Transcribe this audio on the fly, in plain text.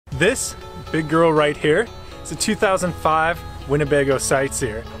this big girl right here is a 2005 Winnebago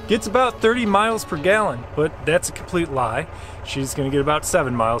Sightseer. Gets about 30 miles per gallon, but that's a complete lie. She's gonna get about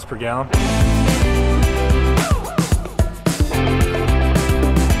 7 miles per gallon.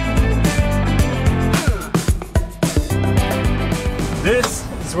 This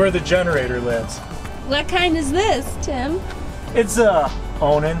is where the generator lives. What kind is this, Tim? It's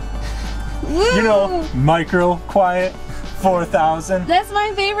Onan. Woo! You know, micro, quiet, 4,000. That's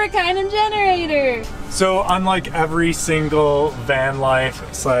my favorite kind of generator. So unlike every single van life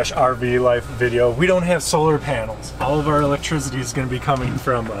 / RV life video, we don't have solar panels. All of our electricity is going to be coming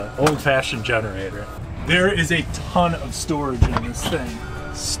from an old-fashioned generator. There is a ton of storage in this thing.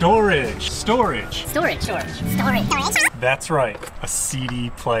 Storage. That's right, a CD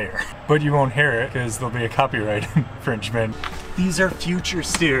player. But you won't hear it because there'll be a copyright infringement. These are future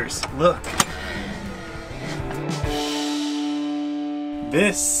steers. Look.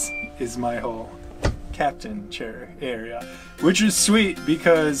 This is my whole captain chair area, which is sweet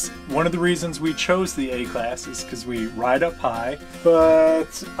because one of the reasons we chose the A-Class is because we ride up high,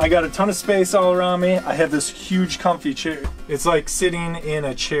 but I got a ton of space all around me. I have this huge comfy chair. It's like sitting in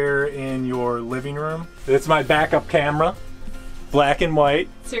a chair in your living room. It's my backup camera, black and white.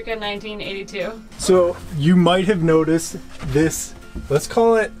 Circa 1982. So you might have noticed this, let's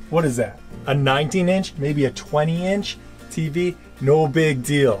call it, what is that? A 19-inch, maybe a 20-inch TV? No big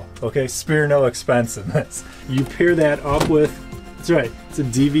deal, okay? Spare no expense in this. You pair that up with, that's right, it's a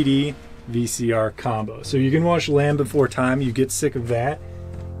DVD VCR combo. So you can watch Land Before Time, you get sick of that,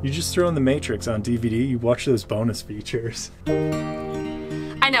 you just throw in The Matrix on DVD, you watch those bonus features.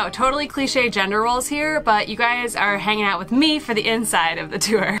 I know, totally cliche gender roles here, but you guys are hanging out with me for the inside of the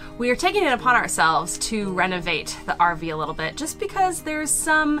tour. We are taking it upon ourselves to renovate the RV a little bit, just because there's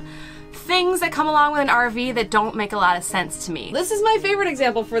some things that come along with an RV that don't make a lot of sense to me. This is my favorite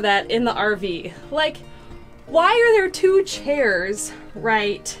example for that in the RV. Like, why are there 2 chairs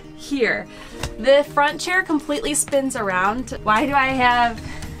right here? The front chair completely spins around. Why do I have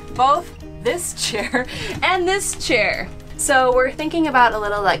both this chair and this chair? So we're thinking about a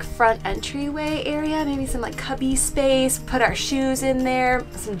little like front entryway area, maybe some like cubby space, put our shoes in there,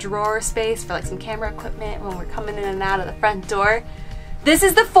 some drawer space for like some camera equipment when we're coming in and out of the front door. This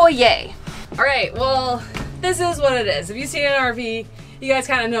is the foyer. All right, well, this is what it is. If you've seen an RV, you guys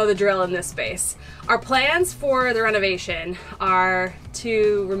kind of know the drill in this space. Our plans for the renovation are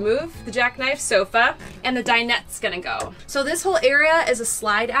to remove the jackknife sofa and the dinette's gonna go. So this whole area is a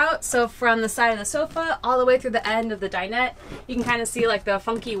slide out. So from the side of the sofa all the way through the end of the dinette, you can kind of see like the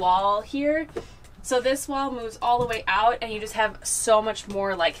funky wall here. So this wall moves all the way out and you just have so much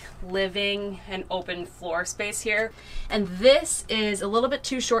more like living and open floor space here. And this is a little bit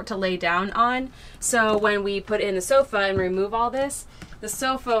too short to lay down on. So when we put in the sofa and remove all this, the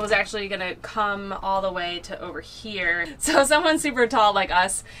sofa was actually gonna come all the way to over here. So someone super tall like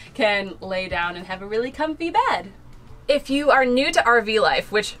us can lay down and have a really comfy bed. If you are new to RV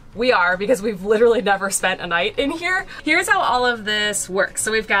life, which we are because we've literally never spent a night in here, here's how all of this works.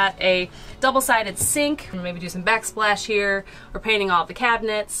 So we've got a double-sided sink, maybe do some backsplash here. We're painting all the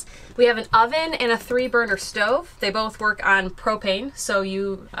cabinets. We have an oven and a 3-burner stove. They both work on propane, so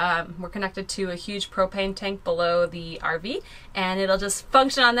we're connected to a huge propane tank below the RV, and it'll just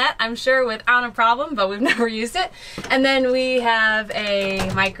function on that, I'm sure, without a problem, but we've never used it. And then we have a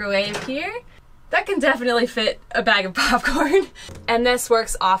microwave here. That can definitely fit a bag of popcorn. And this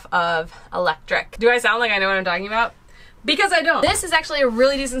works off of electric. Do I sound like I know what I'm talking about? Because I don't. This is actually a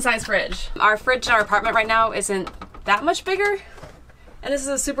really decent sized fridge. Our fridge in our apartment right now isn't that much bigger. And this is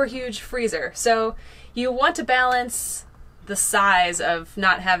a super huge freezer. So you want to balance the size of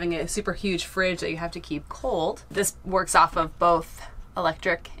not having a super huge fridge that you have to keep cold. This works off of both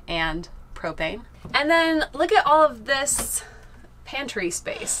electric and propane. And then look at all of this pantry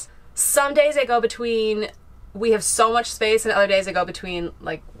space. Some days I go between, we have so much space, and other days I go between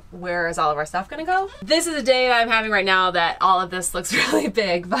like, where is all of our stuff gonna go? This is a day I'm having right now that all of this looks really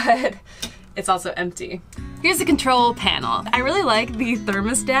big, but it's also empty. Here's the control panel. I really like the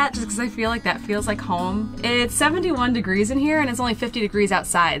thermostat just because I feel like that feels like home. It's 71 degrees in here and it's only 50 degrees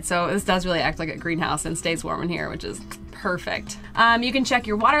outside, so this does really act like a greenhouse and stays warm in here, which is perfect. You can check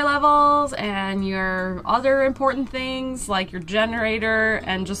your water levels and your other important things like your generator,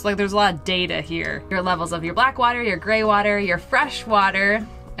 and just like there's a lot of data here. Your levels of your black water, your gray water, your fresh water,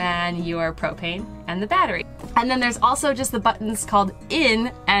 and your propane and the battery. And then there's also just the buttons called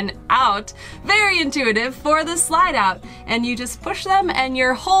in and out, very intuitive, for the slide out. And you just push them and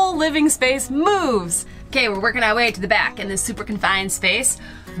your whole living space moves. Okay, we're working our way to the back in this super confined space.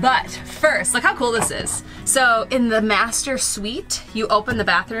 But first, look how cool this is. So in the master suite, you open the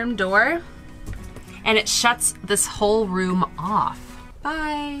bathroom door and it shuts this whole room off.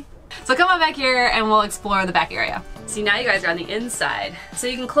 Bye. So come on back here and we'll explore the back area. See, now you guys are on the inside. So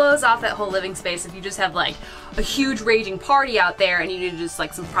you can close off that whole living space if you just have like a huge raging party out there and you need just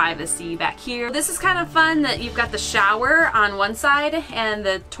like some privacy back here. This is kind of fun that you've got the shower on one side and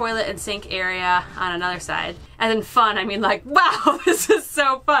the toilet and sink area on another side. And then fun, I mean like, wow, this is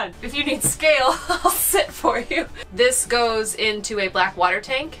so fun. If you need scale, I'll sit for you. This goes into a black water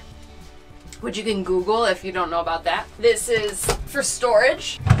tank, which you can Google if you don't know about that. This is for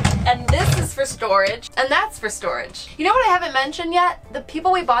storage, and this is for storage, and that's for storage. You know what I haven't mentioned yet? The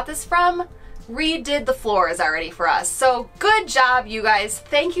people we bought this from redid the floors already for us. So good job, you guys.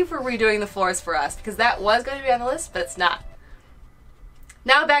 Thank you for redoing the floors for us, because that was going to be on the list, but it's not.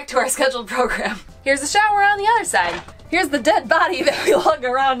 Now back to our scheduled program. Here's the shower on the other side. Here's the dead body that we lug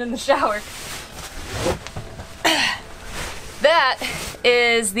around in the shower. That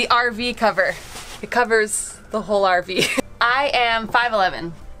is the RV cover. It covers the whole RV. I am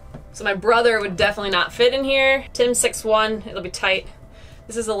 5'11", so my brother would definitely not fit in here. Tim's 6'1", it'll be tight.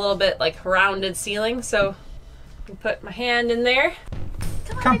 This is a little bit like rounded ceiling, so I can put my hand in there.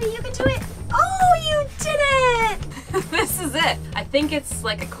 Come on, baby, you can do it. Oh, you did it! This is it. I think it's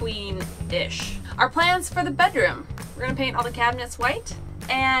like a queen-ish. Our plans for the bedroom. We're gonna paint all the cabinets white,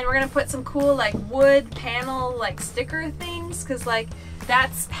 and we're gonna put some cool like wood panel like sticker things, cause like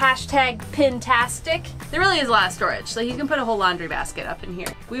that's hashtag pintastic. There really is a lot of storage. Like you can put a whole laundry basket up in here.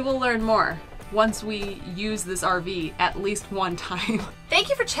 We will learn more once we use this RV at least one time. Thank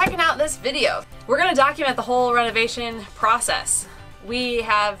you for checking out this video. We're gonna document the whole renovation process. We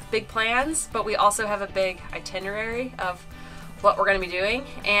have big plans, but we also have a big itinerary of what we're gonna be doing.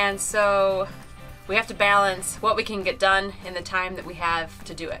 And so we have to balance what we can get done in the time that we have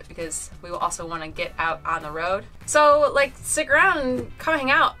to do it, because we will also want to get out on the road. So like stick around and come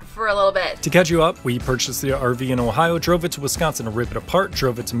hang out for a little bit. To catch you up, we purchased the RV in Ohio, drove it to Wisconsin to rip it apart,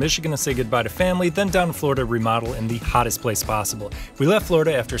 drove it to Michigan to say goodbye to family, then down to Florida to remodel in the hottest place possible. We left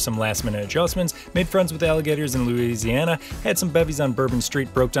Florida after some last minute adjustments, made friends with alligators in Louisiana, had some bevies on Bourbon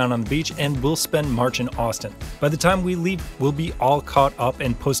Street, broke down on the beach, and we'll spend March in Austin. By the time we leave, we'll be all caught up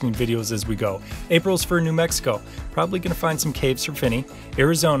and posting videos as we go. April's for New Mexico, probably gonna find some caves for Finny.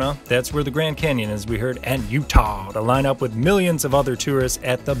 Arizona, that's where the Grand Canyon is, we heard, and Utah to line up with millions of other tourists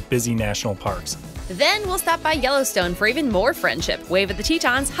at the busy national parks. Then we'll stop by Yellowstone for even more friendship, wave at the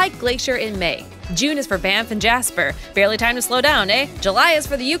Tetons, hike Glacier in May. June is for Banff and Jasper. Barely time to slow down, eh? July is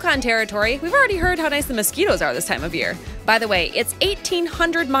for the Yukon Territory. We've already heard how nice the mosquitoes are this time of year. By the way, it's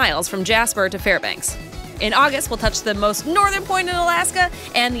 1,800 miles from Jasper to Fairbanks. In August, we'll touch the most northern point in Alaska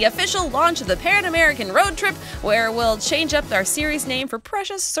and the official launch of the Pan-American road trip, where we'll change up our series name for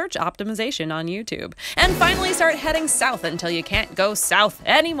precious search optimization on YouTube. And finally start heading south until you can't go south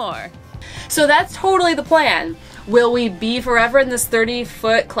anymore. So that's totally the plan. Will we be forever in this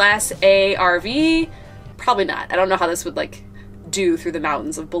 30-foot Class A RV? Probably not. I don't know how this would like do through the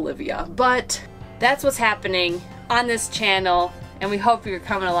mountains of Bolivia, but that's what's happening on this channel, and we hope you're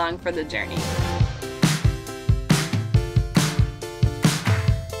coming along for the journey.